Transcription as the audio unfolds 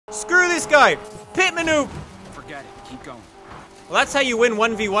Screw this guy. Pit maneuver. Forget it. Keep going. Well, that's how you win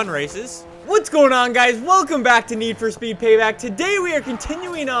 1v1 races. What's going on, guys? Welcome back to Need for Speed Payback. Today we are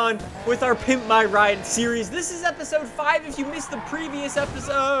continuing on with our Pimp My Ride series. This is episode 5. If you missed the previous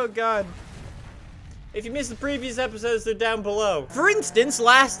episode, oh god. If you missed the previous episodes, they're down below. For instance,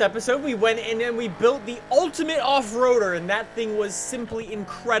 last episode we went in and we built the ultimate off-roader, and that thing was simply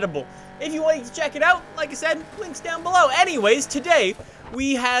incredible. If you want to check it out, like I said, links down below. Anyways, today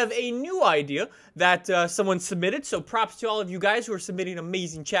we have a new idea that someone submitted, so props to all of you guys who are submitting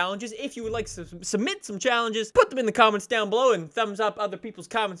amazing challenges. If you would like to submit some challenges, put them in the comments down below and thumbs up other people's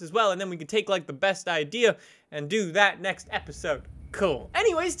comments as well, and then we can take like the best idea and do that next episode. Cool.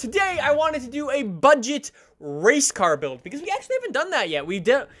 Anyways, today I wanted to do a budget race car build because we actually haven't done that yet. We've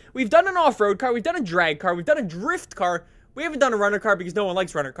done an off-road car, we've done a drag car, we've done a drift car. We haven't done a runner car because no one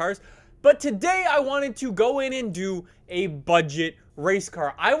likes runner cars. But today I wanted to go in and do a budget race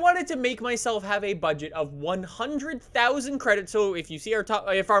car. I wanted to make myself have a budget of 100,000 credits. So if you see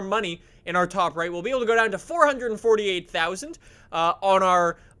if our money in our top right, we'll be able to go down to 448,000 on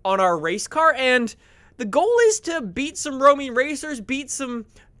our race car. And the goal is to beat some roaming racers, beat some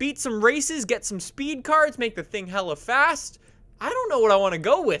races, get some speed cards, make the thing hella fast. I don't know what I want to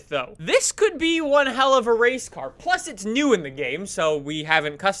go with, though. This could be one hell of a race car. Plus, it's new in the game, so we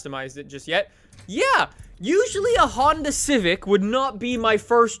haven't customized it just yet. Yeah, usually a Honda Civic would not be my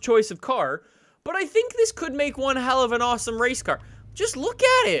first choice of car, but I think this could make one hell of an awesome race car. Just look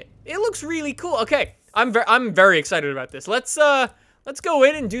at it. It looks really cool. Okay, I'm very excited about this. Let's go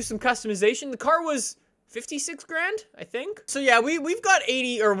in and do some customization. The car was 56 grand, I think. So yeah, we've got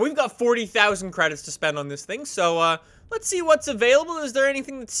 40,000 credits to spend on this thing. So let's see what's available. Is there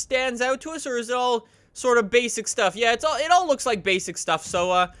anything that stands out to us, or is it all sort of basic stuff? Yeah, it all looks like basic stuff.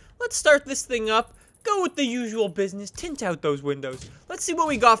 So let's start this thing up. Go with the usual business. Tint out those windows. Let's see what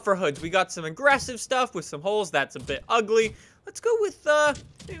we got for hoods. We got some aggressive stuff with some holes. That's a bit ugly. Let's go with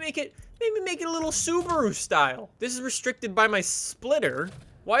maybe make it a little Subaru style. This is restricted by my splitter.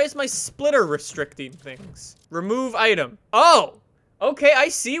 Why is my splitter restricting things? Remove item. Oh, okay, I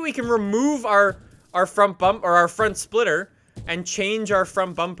see. We can remove our front bump or our front splitter and change our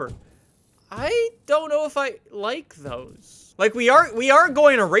front bumper. I don't know if I like those. Like we are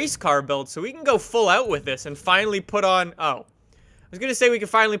going a race car build, so we can go full out with this and finally put on. Oh, I was gonna say we can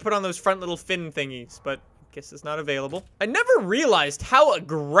finally put on those front little fin thingies, but I guess it's not available. I never realized how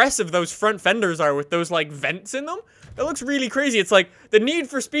aggressive those front fenders are with those like vents in them. It looks really crazy. It's like the Need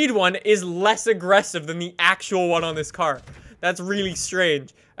for Speed one is less aggressive than the actual one on this car. That's really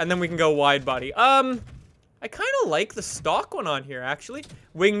strange. And then we can go wide body. I kind of like the stock one on here, actually.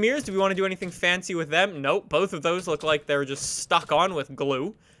 Wing mirrors, do we want to do anything fancy with them? Nope, both of those look like they're just stuck on with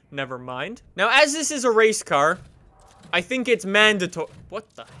glue. Never mind. Now, as this is a race car, I think it's mandatory. What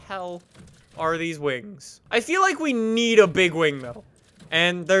the hell are these wings? I feel like we need a big wing, though.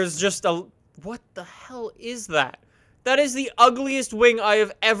 And there's just a... What the hell is that? That is the ugliest wing I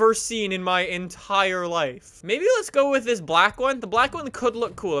have ever seen in my entire life. Maybe let's go with this black one. The black one could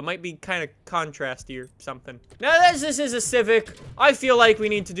look cool. It might be kind of contrasty or something. Now, as this is a Civic, I feel like we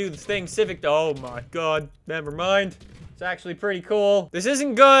need to do the thing Civic. Oh my god. Never mind. It's actually pretty cool. This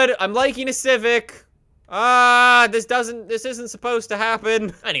isn't good. I'm liking a Civic. This isn't supposed to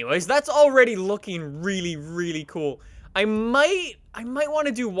happen. Anyways, that's already looking really, really cool. I might want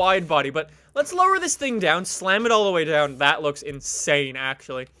to do wide body, but let's lower this thing down, slam it all the way down. That looks insane,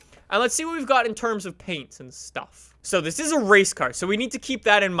 actually. And let's see what we've got in terms of paints and stuff. So this is a race car, so we need to keep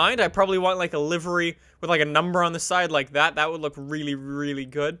that in mind. I probably want like a livery with like a number on the side like that. That would look really, really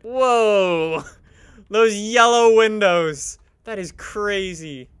good. Whoa, those yellow windows. That is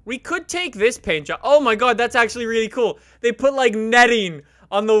crazy. We could take this paint job. Oh my god, that's actually really cool. They put like netting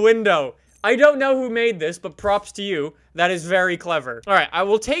on the window. I don't know who made this, but props to you. That is very clever. All right, I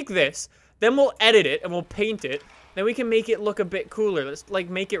will take this, then we'll edit it, and we'll paint it. Then we can make it look a bit cooler. Let's, like,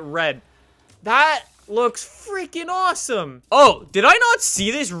 make it red. That looks freaking awesome. Oh, did I not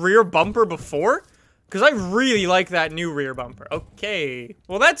see this rear bumper before? Because I really like that new rear bumper. Okay.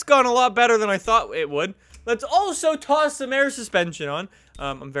 Well, that's gone a lot better than I thought it would. Let's also toss some air suspension on.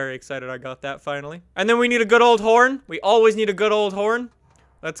 I'm very excited I got that finally. And then we need a good old horn. We always need a good old horn.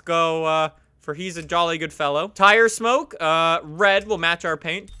 Let's go, for he's a jolly good fellow. Tire smoke, red will match our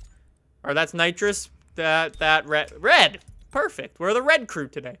paint. Or that's nitrous, red. Perfect, we're the red crew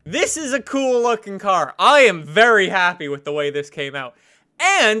today. This is a cool looking car. I am very happy with the way this came out.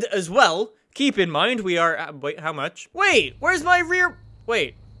 And, as well, keep in mind we are, wait, how much? Wait, where's my rear,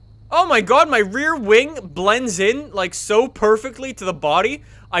 wait. Oh my god, my rear wing blends in, like, so perfectly to the body.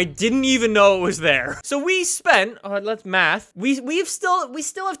 I didn't even know it was there. So we spent, let's math. We still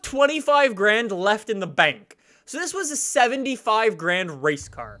have 25 grand left in the bank. So this was a 75 grand race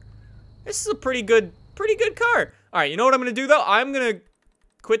car. This is a pretty good car. All right, you know what I'm gonna do though? I'm gonna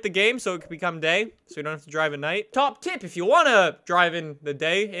quit the game so it can become day, so you don't have to drive at night. Top tip, if you wanna drive in the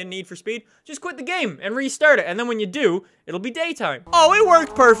day in Need for Speed, just quit the game and restart it. And then when you do, it'll be daytime. Oh, it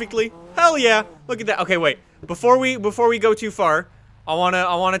worked perfectly. Hell yeah. Look at that. Okay, wait. Before we go too far, I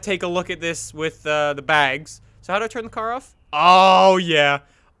wanna take a look at this with the bags. So how do I turn the car off? Oh yeah.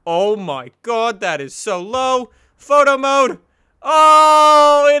 Oh my god, that is so low. Photo mode.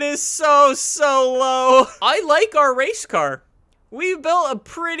 Oh, it is so low. I like our race car. We built a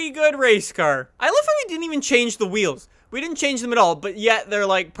pretty good race car. I love how we didn't even change the wheels. We didn't change them at all, but yet they're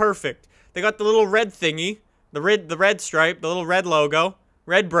like perfect. They got the little red thingy, the red stripe, the little red logo,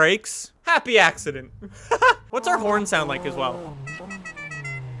 red brakes. Happy accident. What's our horn sound like as well?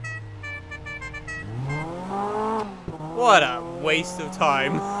 What a waste of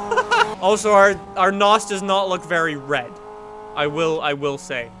time. Also, our NOS does not look very red. I will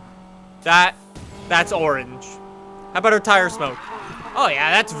say. That's orange. How about our tire smoke? Oh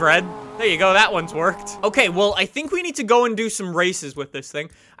yeah, that's red. There you go, that one's worked. Okay, well, I think we need to go and do some races with this thing.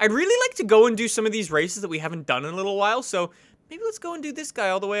 I'd really like to go and do some of these races that we haven't done in a little while, so maybe let's go and do this guy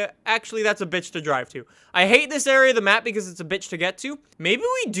all the way. Actually, that's a bitch to drive to. I hate this area of the map because it's a bitch to get to. Maybe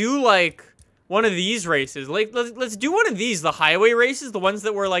we do, like, one of these races. Like, let's do one of these, the highway races, the ones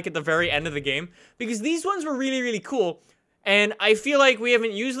that were, like, at the very end of the game. Because these ones were really cool. And I feel like we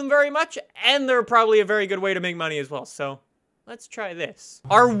haven't used them very much, and they're probably a very good way to make money as well, so let's try this.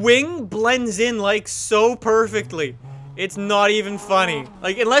 Our wing blends in, like, so perfectly. It's not even funny.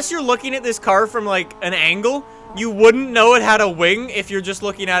 Like, unless you're looking at this car from, like, an angle, you wouldn't know it had a wing if you're just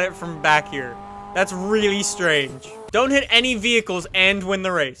looking at it from back here. That's really strange. Don't hit any vehicles and win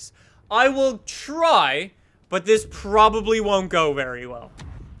the race. I will try, but this probably won't go very well.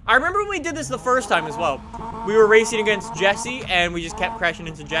 I remember when we did this the first time as well. We were racing against Jesse, and we just kept crashing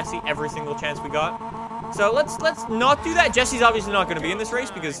into Jesse every single chance we got. So let's not do that. Jesse's obviously not going to be in this race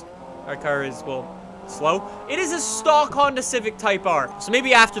because our car is, well, slow. It is a stock Honda Civic Type R. So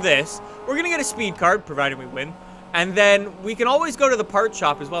maybe after this, we're going to get a speed card, provided we win. And then we can always go to the part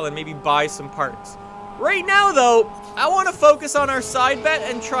shop as well and maybe buy some parts. Right now, though, I want to focus on our side bet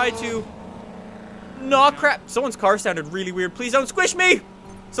and try to not crap. Someone's car sounded really weird. Please don't squish me.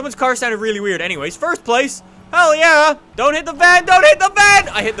 Someone's car sounded really weird. Anyways, first place. Hell yeah. Don't hit the van. Don't hit the van.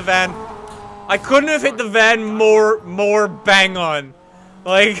 I hit the van. I couldn't have hit the van more bang on.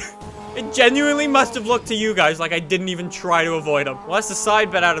 Like, it genuinely must have looked to you guys like I didn't even try to avoid them. Well, that's the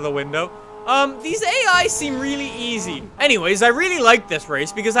side bet out of the window. These AI seem really easy. Anyways, I really like this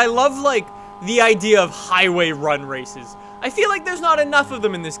race because I love, like, the idea of highway run races. I feel like there's not enough of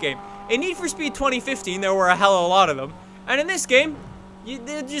them in this game. In Need for Speed 2015, there were a hell of a lot of them. And in this game,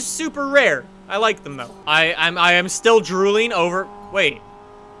 they're just super rare. I like them though. I am still drooling over. Wait,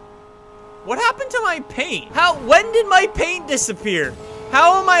 what happened to my paint? When did my paint disappear?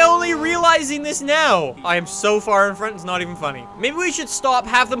 How am I only realizing this now? I am so far in front, it's not even funny. Maybe we should stop,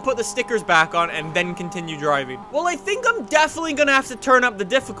 have them put the stickers back on, and then continue driving. Well, I think I'm definitely gonna have to turn up the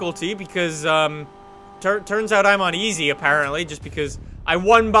difficulty because turns out I'm on easy apparently, just because I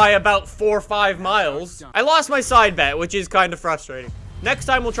won by about 4 or 5 miles. I lost my side bet, which is kind of frustrating. Next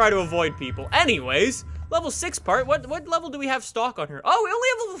time we'll try to avoid people. Anyways, level 6 part. What level do we have stock on here? Oh, we only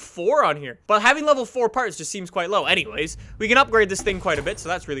have level 4 on here. But having level 4 parts just seems quite low. Anyways, we can upgrade this thing quite a bit, so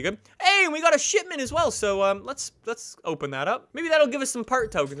that's really good. Hey, and we got a shipment as well, so let's open that up. Maybe that'll give us some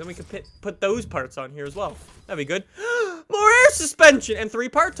part tokens, and we can put those parts on here as well. That'd be good. More air suspension and 3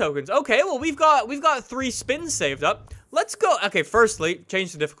 part tokens. Okay, well we've got 3 spins saved up. Let's go. Okay, firstly,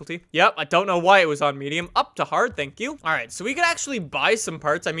 change the difficulty. Yep, I don't know why it was on medium. Up to hard, thank you. All right, so we could actually buy some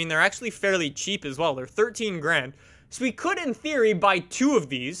parts. I mean, they're actually fairly cheap as well. They're 13 grand. So we could, in theory, buy 2 of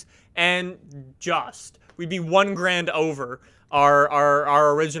these and we'd be 1 grand over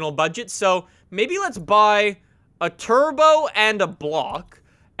our original budget. So maybe let's buy a turbo and a block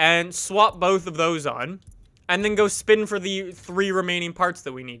and swap both of those on. And then go spin for the 3 remaining parts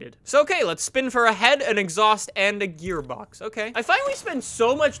that we needed. So, okay, let's spin for a head, an exhaust, and a gearbox. Okay. I find we spend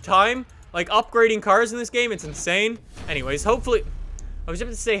so much time, like, upgrading cars in this game. It's insane. Anyways, hopefully... I was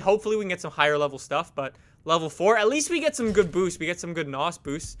about to say, hopefully we can get some higher level stuff, but level 4, at least we get some good boosts. We get some good NOS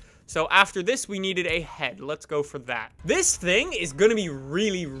boosts. So, after this, we needed a head. Let's go for that. This thing is gonna be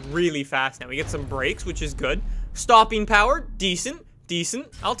really fast now. We get some brakes, which is good. Stopping power, decent.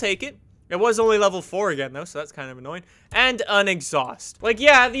 I'll take it. It was only level 4 again, though, so that's kind of annoying. And an exhaust. Like,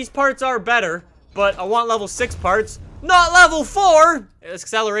 yeah, these parts are better, but I want level 6 parts, not level 4!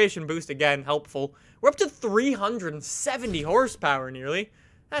 Acceleration boost, again, helpful. We're up to 370 horsepower, nearly.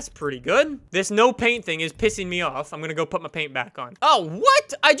 That's pretty good. This no paint thing is pissing me off. I'm gonna go put my paint back on. Oh,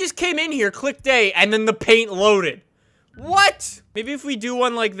 what? I just came in here, clicked A, and then the paint loaded. What? Maybe if we do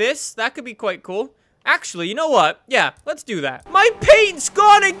one like this, that could be quite cool. Actually, you know what? Yeah, let's do that. My paint's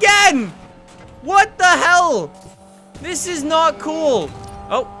gone again! What the hell? This is not cool.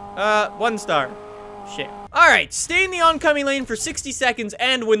 Oh, 1 star. Shit. Alright, stay in the oncoming lane for 60 seconds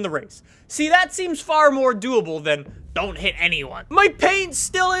and win the race. See, that seems far more doable than don't hit anyone. My paint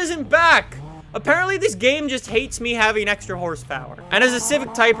still isn't back. Apparently, this game just hates me having extra horsepower. And as a Civic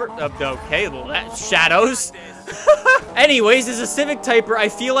typer, okay, well, that's shadows. Anyways, as a Civic typer, I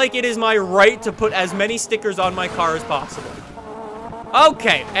feel like it is my right to put as many stickers on my car as possible.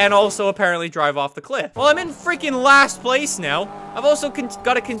 Okay, and also apparently drive off the cliff. Well, I'm in freaking last place now. I've also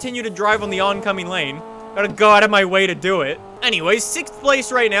got to continue to drive on the oncoming lane. Gotta go out of my way to do it. Anyways, 6th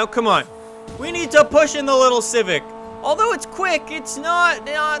place right now, come on. We need to push in the little Civic. Although it's quick, it's not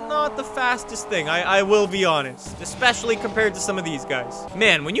the fastest thing, I will be honest. Especially compared to some of these guys.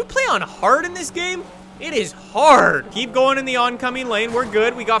 Man, when you play on hard in this game, it is hard. Keep going in the oncoming lane, we're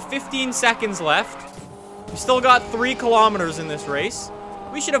good. We got 15 seconds left. We still got 3 kilometers in this race.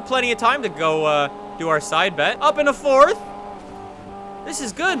 We should have plenty of time to go do our side bet. Up in a 4th. This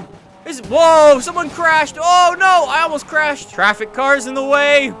is good. Whoa, someone crashed. Oh no, I almost crashed. Traffic cars in the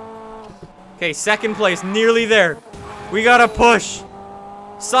way. Okay, 2nd place, nearly there. We gotta push.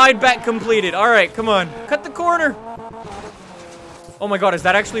 Side bet completed. All right, come on. Cut the corner. Oh my god, has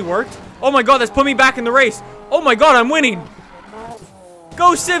that actually worked? Oh my god, that's put me back in the race. Oh my god, I'm winning.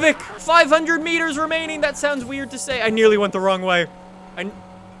 Go Civic. 500 meters remaining. That sounds weird to say. I nearly went the wrong way.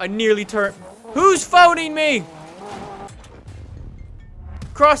 I nearly turned. Who's phoning me?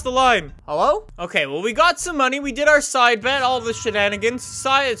 Cross the line. Hello? Okay, well, we got some money. We did our side bet, all the shenanigans.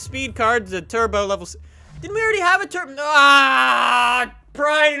 Speed cards, the turbo level. Didn't we already have a turbo? Ah,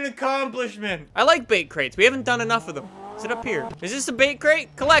 pride and accomplishment. I like bait crates. We haven't done enough of them. Is it up here? Is this a bait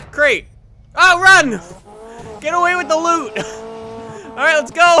crate? Collect crate. Oh, run! Get away with the loot. All right,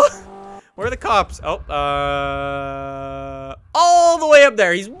 let's go. Where are the cops? Oh, all the way up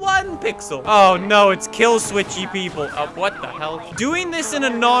there. He's 1 pixel. Oh no, it's kill switchy people. Oh, what the hell? Doing this in a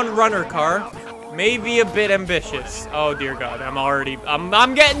non-runner car may be a bit ambitious. Oh dear God,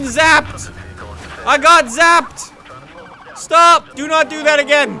 I'm getting zapped. I got zapped. Stop. Do not do that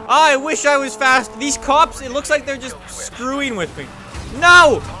again. I wish I was fast. These cops, it looks like they're just screwing with me.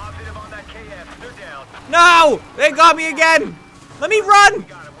 No. No, they got me again. Let me run.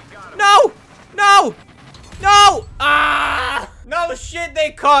 No. No. No. Ah. No shit,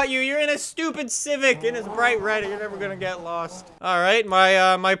 they caught you. You're in a stupid Civic and it's bright red. You're never gonna get lost. All right,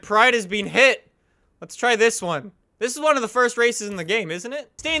 my pride is being hit. Let's try this one. This is one of the first races in the game, isn't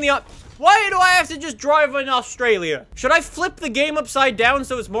it? Stay in the Why do I have to just drive in Australia? Should I flip the game upside down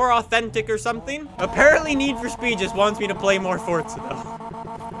so it's more authentic or something? Apparently Need for Speed just wants me to play more Forza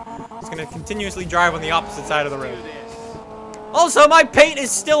though. Just gonna continuously drive on the opposite side of the road. Also, my paint is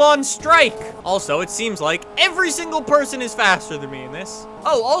still on strike. Also, it seems like every single person is faster than me in this.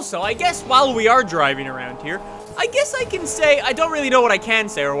 Oh, also, I guess while we are driving around here, I guess I can say, I don't really know what I can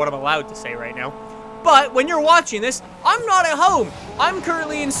say or what I'm allowed to say right now. But when you're watching this, I'm not at home. I'm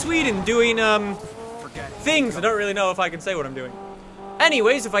currently in Sweden doing, things. I don't really know if I can say what I'm doing.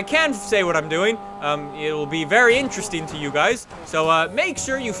 Anyways, if I can say what I'm doing, it will be very interesting to you guys. So make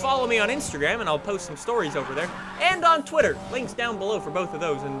sure you follow me on Instagram, and I'll post some stories over there. And on Twitter. Links down below for both of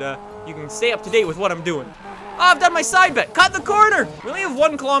those, and you can stay up to date with what I'm doing. Oh, I've done my side bet. Cut the corner. We only have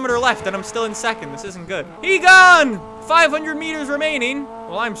 1 kilometer left, and I'm still in 2nd. This isn't good. He gone. 500 meters remaining.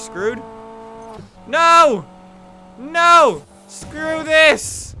 Well, I'm screwed. No. No. Screw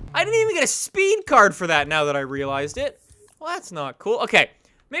this. I didn't even get a speed card for that now that I realized it. Well, that's not cool. Okay,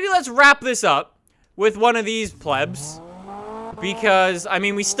 maybe let's wrap this up with one of these plebs. Because, I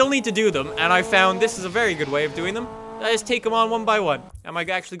mean, we still need to do them. And I found this is a very good way of doing them. I just take them on 1 by 1. Am I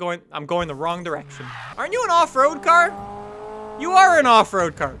actually going? I'm going the wrong direction. Aren't you an off-road car? You are an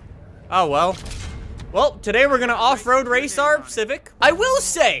off-road car. Oh, well. Well, today we're going to off-road race our Civic. I will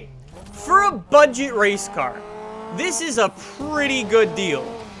say, for a budget race car, this is a pretty good deal.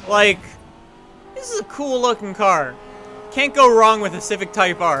 Like, this is a cool-looking car. Can't go wrong with a Civic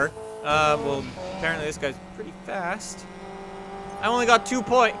Type R. Well, apparently this guy's pretty fast. I only got 2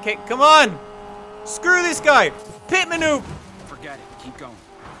 points. Okay, come on. Screw this guy. Pit maneuver. Forget it. Keep going.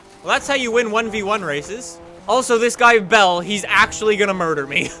 Well, that's how you win 1v1 races. Also, this guy, Bell, he's actually gonna murder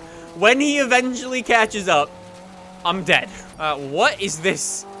me. when he eventually catches up, I'm dead. What is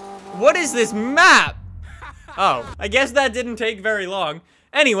this? What is this map? Oh, I guess that didn't take very long.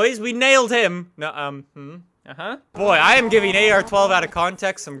 Anyways, we nailed him. No, Boy, I am giving AR-12 out of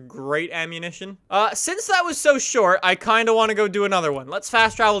context some great ammunition. Since that was so short, I kind of want to go do another one. Let's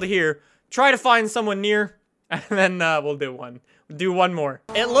fast travel to here, try to find someone near, and then we'll do one. We'll do one more.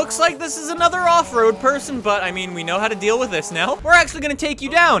 It looks like this is another off-road person, but I mean, we know how to deal with this now. We're actually going to take you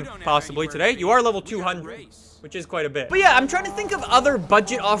down, possibly today. You are level 200, which is quite a bit. But yeah, I'm trying to think of other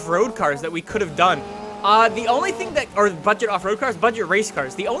budget off-road cars that we could have done. The only thing that, or budget off-road cars, budget race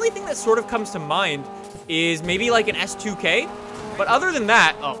cars, the only thing that sort of comes to mind is maybe like an S2K, but other than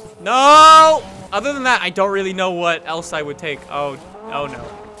that, oh, no! Other than that, I don't really know what else I would take. Oh no.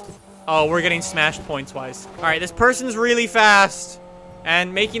 Oh, we're getting smashed points-wise. All right, this person's really fast,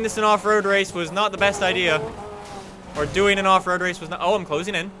 and making this an off-road race was not the best idea. Or doing an off-road race was not, oh, I'm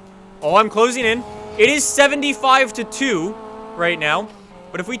closing in. Oh, I'm closing in. It is 75-2 right now,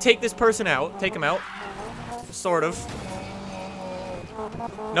 but if we take this person out, take him out, sort of.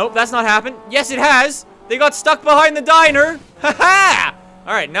 Nope, that's not happened. Yes, it has. They got stuck behind the diner. Ha-ha!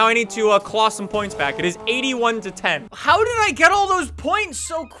 All right, now I need to claw some points back. It is 81-10. How did I get all those points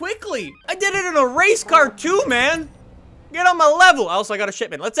so quickly? I did it in a race car too, man. Get on my level. Also, I got a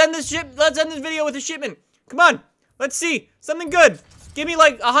shipment. Let's end this video with a shipment. Come on. Let's see. Something good. Give me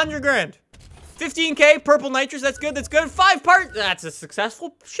like 100 grand. 15K, purple nitrous. That's good. That's good. 5 parts. That's a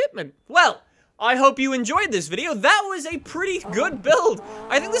successful shipment. Well, I hope you enjoyed this video. That was a pretty good build.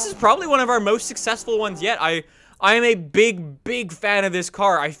 I think this is probably one of our most successful ones yet. I am a big fan of this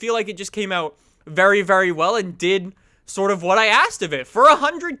car. I feel like it just came out very, very well and did sort of what I asked of it. For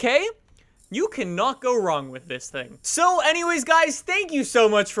 100K, you cannot go wrong with this thing. So anyways, guys, thank you so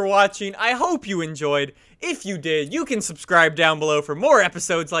much for watching. I hope you enjoyed. If you did, you can subscribe down below for more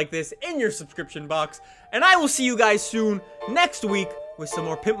episodes like this in your subscription box. And I will see you guys soon next week with some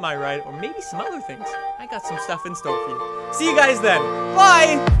more Pimp My Ride or maybe some other things. I got some stuff in store for you. See you guys then.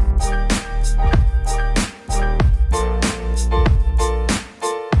 Bye!